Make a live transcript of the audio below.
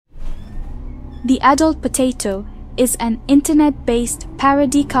The Adult Potato is an internet-based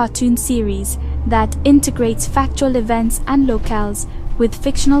parody cartoon series that integrates factual events and locales with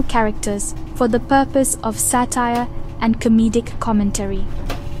fictional characters for the purpose of satire and comedic commentary.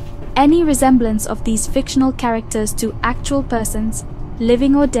 Any resemblance of these fictional characters to actual persons,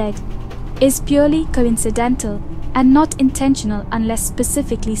 living or dead, is purely coincidental and not intentional unless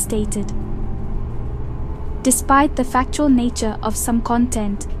specifically stated. Despite the factual nature of some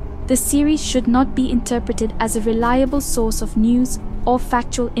content, the series should not be interpreted as a reliable source of news or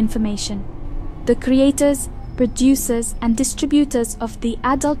factual information. The creators, producers, and distributors of The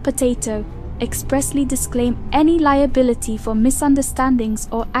Adult Potato expressly disclaim any liability for misunderstandings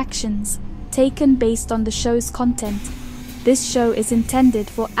or actions taken based on the show's content. This show is intended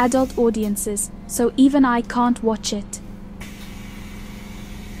for adult audiences, so even I can't watch it.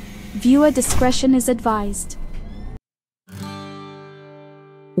 Viewer discretion is advised.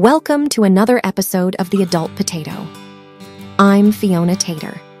 Welcome to another episode of The Adult Potato. I'm Fiona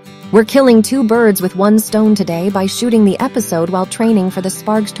Tater. We're killing two birds with one stone today by shooting the episode while training for the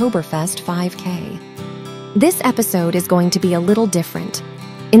Spargstoberfest 5K. This episode is going to be a little different.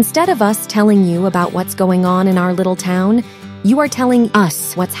 Instead of us telling you about what's going on in our little town, you are telling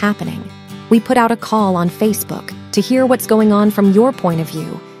us what's happening. We put out a call on Facebook to hear what's going on from your point of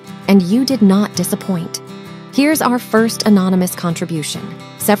view, and you did not disappoint. Here's our first anonymous contribution.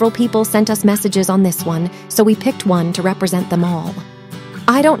 Several people sent us messages on this one, so we picked one to represent them all.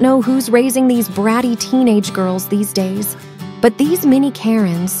 I don't know who's raising these bratty teenage girls these days, but these mini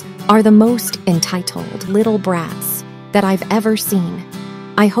Karens are the most entitled little brats that I've ever seen.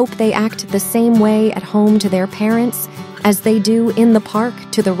 I hope they act the same way at home to their parents as they do in the park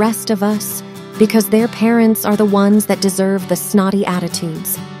to the rest of us, because their parents are the ones that deserve the snotty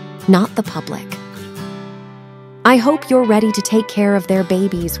attitudes, not the public. I hope you're ready to take care of their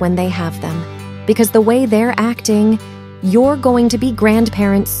babies when they have them, because the way they're acting, you're going to be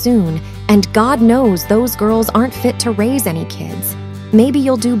grandparents soon, and God knows those girls aren't fit to raise any kids. Maybe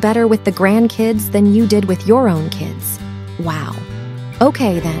you'll do better with the grandkids than you did with your own kids. Wow.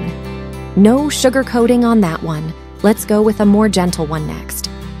 Okay then. No sugarcoating on that one. Let's go with a more gentle one next.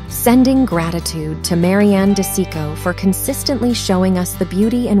 Sending gratitude to Marianne DeSico for consistently showing us the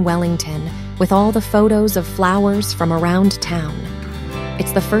beauty in Wellington with all the photos of flowers from around town.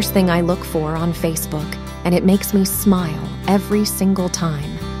 It's the first thing I look for on Facebook, and it makes me smile every single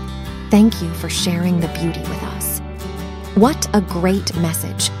time. Thank you for sharing the beauty with us. What a great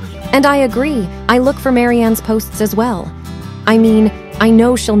message. And I agree, I look for Marianne's posts as well. I mean, I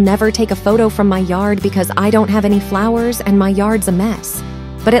know she'll never take a photo from my yard because I don't have any flowers and my yard's a mess.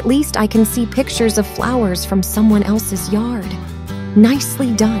 But at least I can see pictures of flowers from someone else's yard.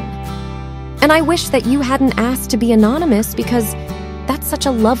 Nicely done. And I wish that you hadn't asked to be anonymous because that's such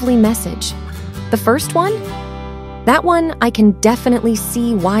a lovely message. The first one? That one, I can definitely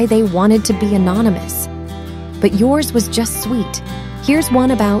see why they wanted to be anonymous. But yours was just sweet. Here's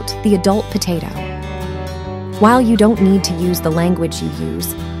one about the adult potato. While you don't need to use the language you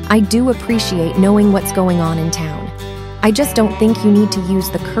use, I do appreciate knowing what's going on in town. I just don't think you need to use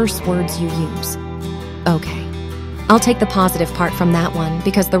the curse words you use. Okay. I'll take the positive part from that one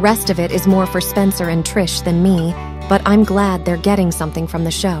because the rest of it is more for Spencer and Trish than me, but I'm glad they're getting something from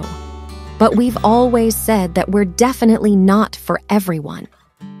the show. But we've always said that we're definitely not for everyone.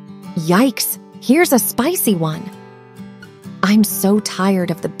 Yikes, here's a spicy one. I'm so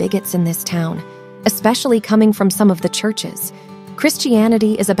tired of the bigots in this town, especially coming from some of the churches.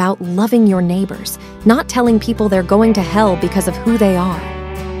 Christianity is about loving your neighbors, not telling people they're going to hell because of who they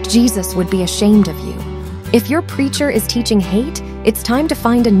are. Jesus would be ashamed of you. If your preacher is teaching hate, it's time to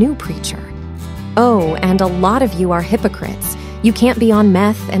find a new preacher. Oh, and a lot of you are hypocrites. You can't be on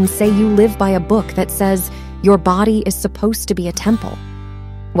meth and say you live by a book that says your body is supposed to be a temple.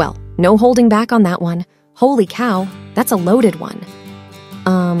 Well, no holding back on that one. Holy cow, that's a loaded one.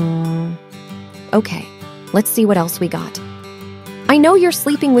 Okay, let's see what else we got. I know you're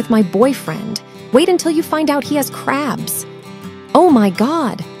sleeping with my boyfriend. Wait until you find out he has crabs. Oh my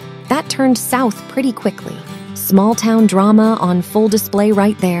God, that turned south pretty quickly. Small town drama on full display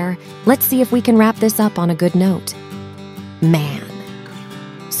right there. Let's see if we can wrap this up on a good note. Man.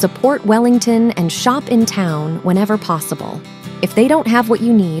 Support Wellington and shop in town whenever possible. If they don't have what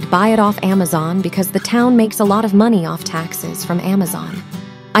you need, buy it off Amazon because the town makes a lot of money off taxes from Amazon.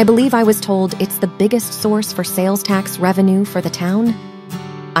 I believe I was told it's the biggest source for sales tax revenue for the town.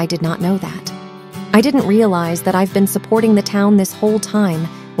 I did not know that. I didn't realize that I've been supporting the town this whole time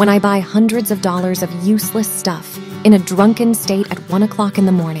when I buy hundreds of dollars of useless stuff in a drunken state at 1 o'clock in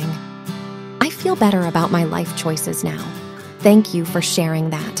the morning. I feel better about my life choices now. Thank you for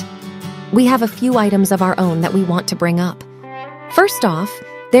sharing that. we have a few items of our own that we want to bring up. First off,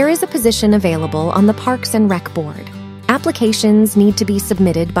 there is a position available on the Parks and Rec Board. Applications need to be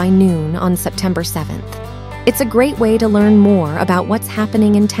submitted by noon on September 7th. It's a great way to learn more about what's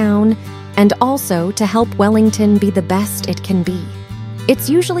happening in town and also to help Wellington be the best it can be. It's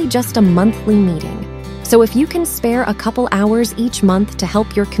usually just a monthly meeting, so if you can spare a couple hours each month to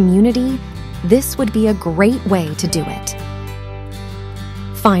help your community, this would be a great way to do it.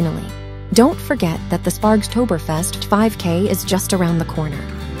 Finally, don't forget that the Spargstoberfest 5K is just around the corner.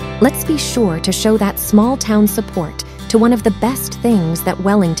 Let's be sure to show that small town support to one of the best things that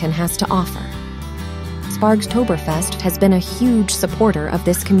Wellington has to offer. Spargstoberfest has been a huge supporter of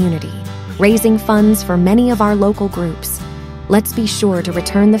this community, raising funds for many of our local groups. Let's be sure to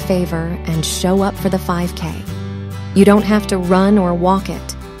return the favor and show up for the 5K. You don't have to run or walk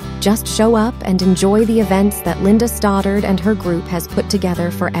it. Just show up and enjoy the events that Linda Stoddard and her group has put together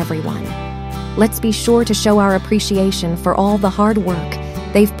for everyone. Let's be sure to show our appreciation for all the hard work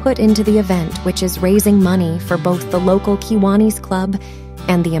they've put into the event, which is raising money for both the local Kiwanis Club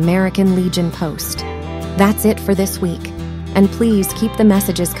and the American Legion Post. That's it for this week, and please keep the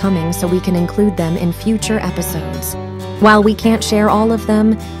messages coming so we can include them in future episodes. While we can't share all of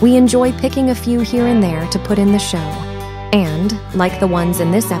them, we enjoy picking a few here and there to put in the show. And, like the ones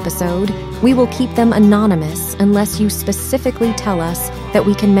in this episode, we will keep them anonymous unless you specifically tell us that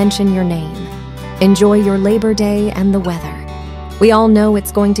we can mention your name. Enjoy your Labor Day and the weather. We all know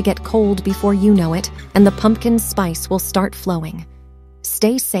it's going to get cold before you know it, and the pumpkin spice will start flowing.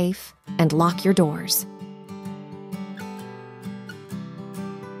 Stay safe and lock your doors.